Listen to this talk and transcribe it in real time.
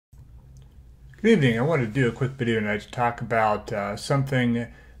Good evening. I wanted to do a quick video tonight to talk about something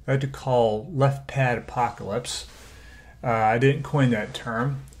I like to call left pad apocalypse. I didn't coin that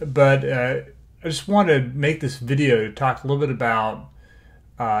term, but I just wanted to make this video to talk a little bit about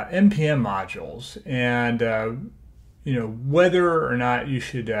NPM modules and whether or not you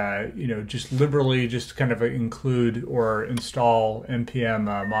should just liberally just kind of include or install NPM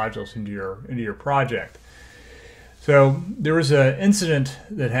modules into your project. So there was an incident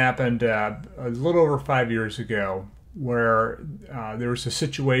that happened a little over 5 years ago where there was a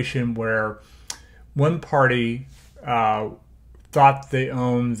situation where one party thought they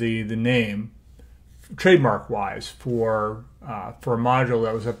owned the name trademark-wise for a module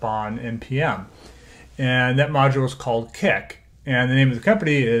that was up on NPM, and that module was called Kick, and the name of the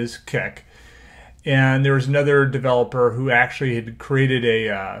company is Kick. And there was another developer who actually had created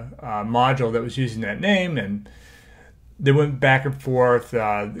a module that was using that name, and they went back and forth.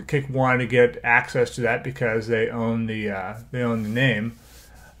 Kick wanted to get access to that because they own the name,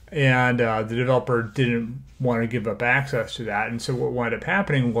 and the developer didn't want to give up access to that. And so what wound up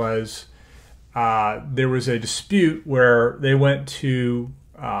happening was there was a dispute where they went to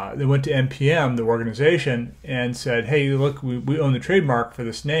NPM, the organization, and said, "Hey, look, we own the trademark for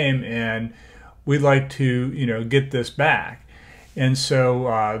this name, and we'd like to get this back." And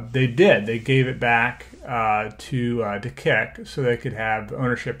so they did. They gave it back to Kick so they could have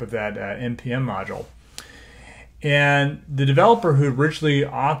ownership of that NPM module. And the developer who originally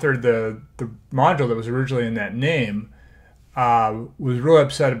authored the module that was originally in that name was really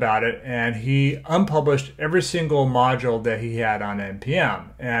upset about it, and he unpublished every single module that he had on NPM.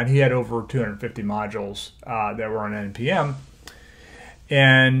 And he had over 250 modules that were on NPM.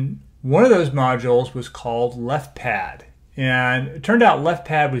 And one of those modules was called left pad. And it turned out left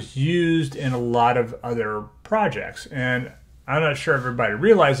pad was used in a lot of other projects. And I'm not sure if everybody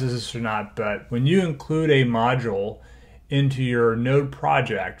realizes this or not, but when you include a module into your Node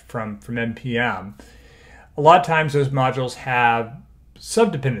project from NPM, a lot of times those modules have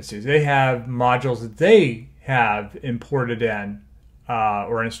subdependencies. They have modules that they have imported in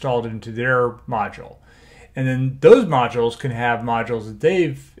or installed into their module. And then those modules can have modules that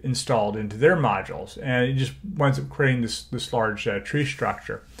they've installed into their modules. And it just winds up creating this large tree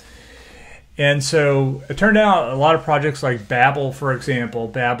structure. And so it turned out a lot of projects like Babel, for example.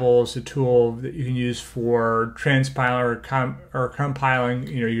 Babel is a tool that you can use for transpiling or compiling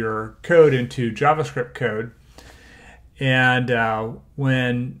your code into JavaScript code. And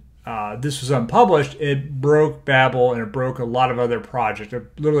when this was unpublished, it broke Babel and it broke a lot of other projects.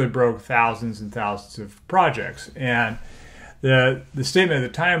 It literally broke thousands and thousands of projects. And the statement at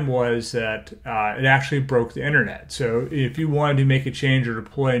the time was that it actually broke the internet. So if you wanted to make a change or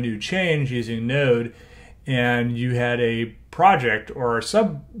deploy a new change using Node, and you had a project or a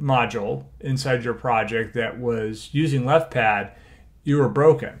sub-module inside your project that was using left pad, you were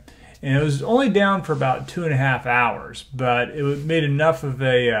broken. And it was only down for about 2.5 hours, but it made enough of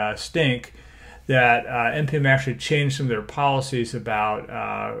a stink that NPM actually changed some of their policies about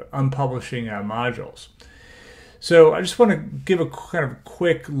unpublishing modules. So I just want to give a kind of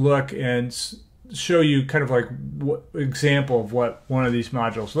quick look and show you kind of like what example of what one of these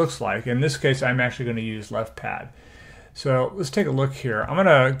modules looks like. In this case, I'm actually going to use left pad. So let's take a look here. I'm going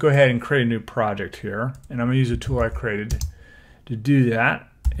to go ahead and create a new project here, and I'm going to use a tool I created to do that.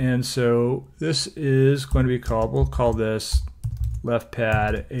 And so this is going to be called, we'll call this left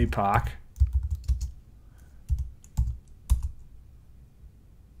pad APOC.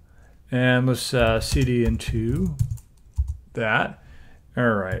 And let's cd into that. All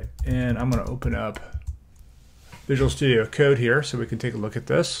right, and I'm going to open up Visual Studio Code here so we can take a look at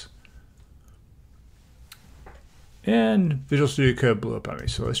this. And Visual Studio Code blew up on me,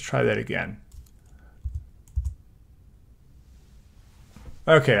 so let's try that again.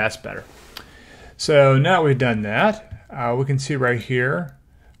 Okay, that's better. So now we've done that, we can see right here,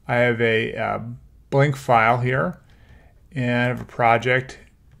 I have a blank file here, and I have a project.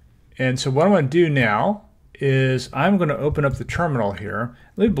 And so what I'm going to do now is I'm going to open up the terminal here.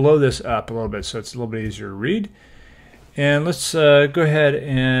 Let me blow this up a little bit so it's a little bit easier to read. And let's go ahead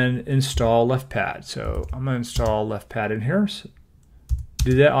and install left pad. So I'm going to install left pad in here. So to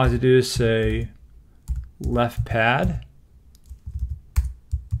do that, all I have to do is say left pad.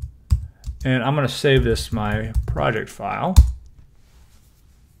 And I'm going to save this my project file.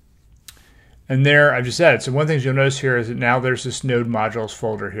 And there, I've just added. So one thing you'll notice here is that now there's this Node modules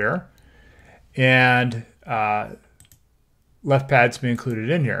folder here. And left pad's been included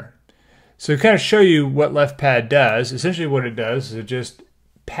in here. So to kind of show you what left pad does, essentially what it does is it just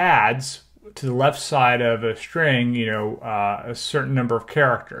pads to the left side of a string, a certain number of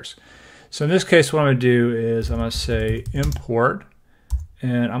characters. So in this case, what I'm going to do is I'm going to say import,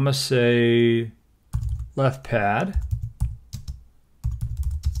 and I'm going to say left pad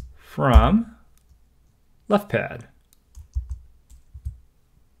from left pad.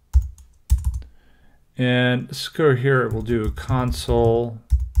 And let's go here, we'll do a console.log,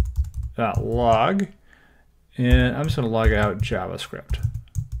 and I'm just going to log out JavaScript.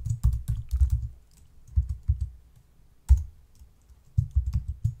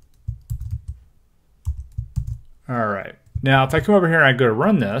 All right, now if I come over here and I go to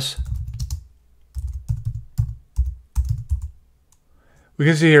run this, we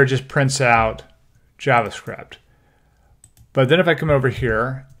can see here it just prints out JavaScript. But then if I come over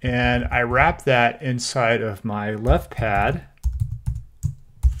here and I wrap that inside of my left pad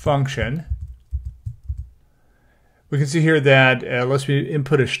function, we can see here that it lets me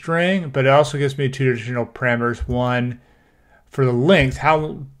input a string, but it also gives me two additional parameters. One for the length,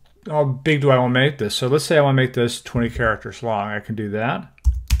 how big do I want to make this? So let's say I want to make this 20 characters long. I can do that.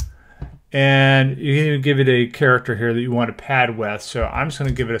 And you can even give it a character here that you want to pad with. So I'm just going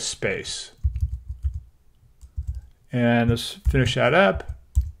to give it a space. And let's finish that up.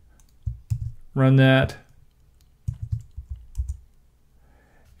 Run that.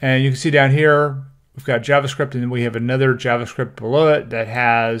 And you can see down here, we've got JavaScript, and then we have another JavaScript below it that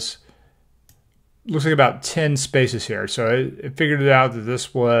has, looks like about 10 spaces here. So it figured it out that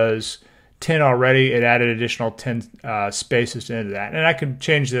this was 10 already. It added additional 10 spaces into that. And I can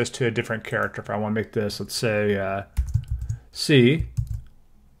change this to a different character if I want to make this, let's say, C,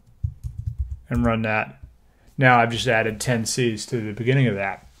 and run that. Now I've just added 10 C's to the beginning of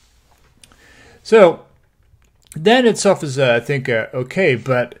that. So that itself is, I think, okay,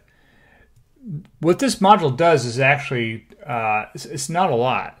 but what this module does is actually, it's not a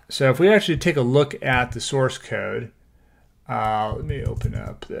lot. So if we actually take a look at the source code, let me open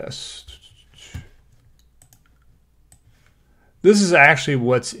up this. This is actually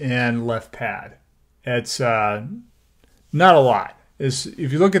what's in left pad. It's not a lot.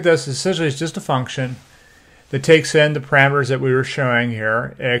 If you look at this, essentially it's just a function that takes in the parameters that we were showing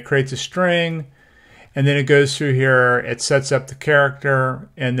here. It creates a string, and then it goes through here, it sets up the character,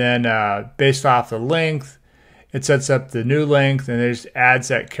 and then based off the length, it sets up the new length, and it just adds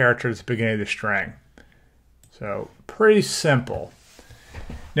that character at the beginning of the string. So pretty simple.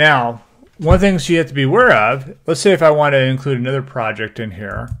 Now, one thing you have to be aware of, let's say if I want to include another project in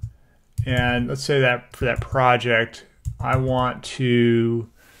here, and let's say that for that project, I want to,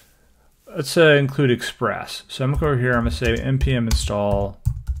 let's include Express. So I'm going to go over here, I'm going to say NPM install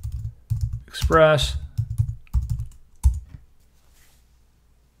Express.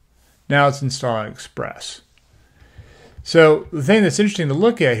 Now it's installing Express. So the thing that's interesting to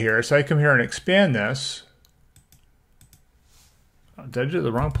look at here, so I come here and expand this. Oh, did I do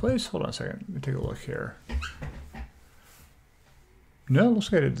the wrong place? Hold on a second. Let me take a look here. No, it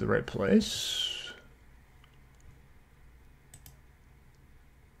looks like I did the right place.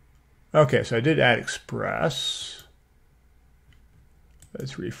 Okay, so I did add Express.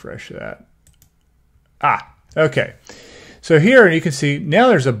 Let's refresh that. Ah, okay. So here you can see now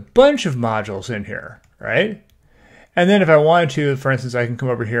there's a bunch of modules in here, right? And then if I wanted to, for instance, I can come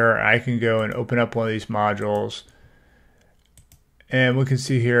over here, I can go and open up one of these modules. And we can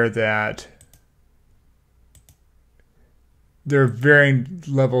see here that there are varying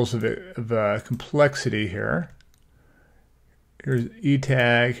levels of complexity here. Here's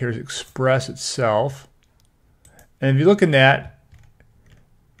eTag, here's Express itself. And if you look in that,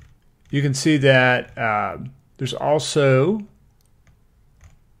 you can see that there's also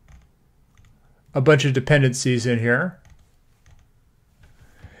a bunch of dependencies in here.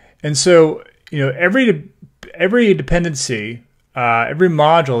 And so, you know, every dependency, every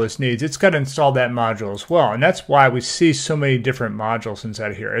module this needs, it's got to install that module as well. And that's why we see so many different modules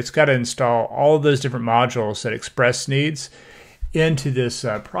inside of here. It's got to install all of those different modules that Express needs into this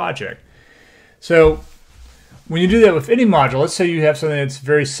project. So when you do that with any module, let's say you have something that's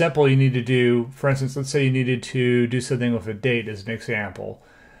very simple you need to do. For instance, let's say you needed to do something with a date as an example.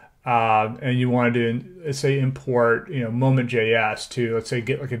 And you wanted to, let's say, import, you know, Moment.js to, let's say,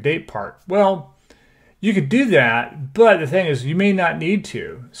 get like a date part. Well, you could do that, but the thing is, you may not need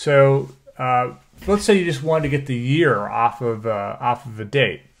to. So let's say you just wanted to get the year off of a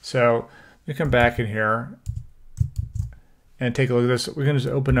date. So let me come back in here and take a look at this. We're going to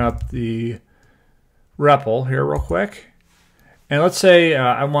just open up the REPL here real quick. And let's say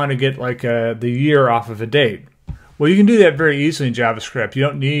I want to get like the year off of a date. Well, you can do that very easily in JavaScript. You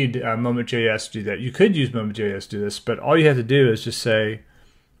don't need Moment.js to do that. You could use Moment.js to do this, but all you have to do is just say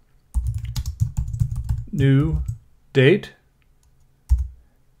new date,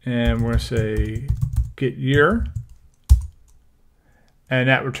 and we're going to say get year, and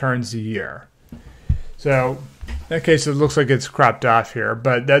that returns the year. So in that case, it looks like it's cropped off here,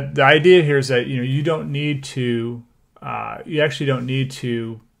 but the idea here is that you don't need to you actually don't need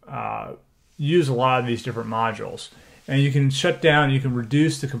to use a lot of these different modules, and you can shut down, you can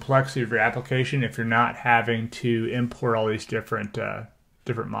reduce the complexity of your application if you're not having to import all these different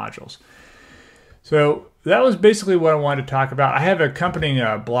modules. So that was basically what I wanted to talk about. I have an accompanying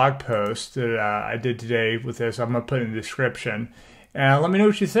blog post that I did today with this. I'm going to put in the description, and let me know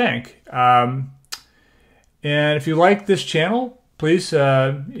what you think. And if you like this channel, please,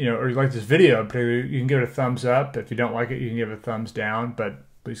 or you like this video, you can give it a thumbs up. If you don't like it, you can give it a thumbs down, but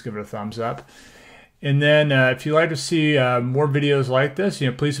please give it a thumbs up. And then if you'd like to see more videos like this,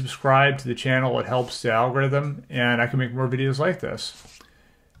 please subscribe to the channel. It helps the algorithm, and I can make more videos like this.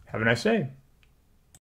 Have a nice day.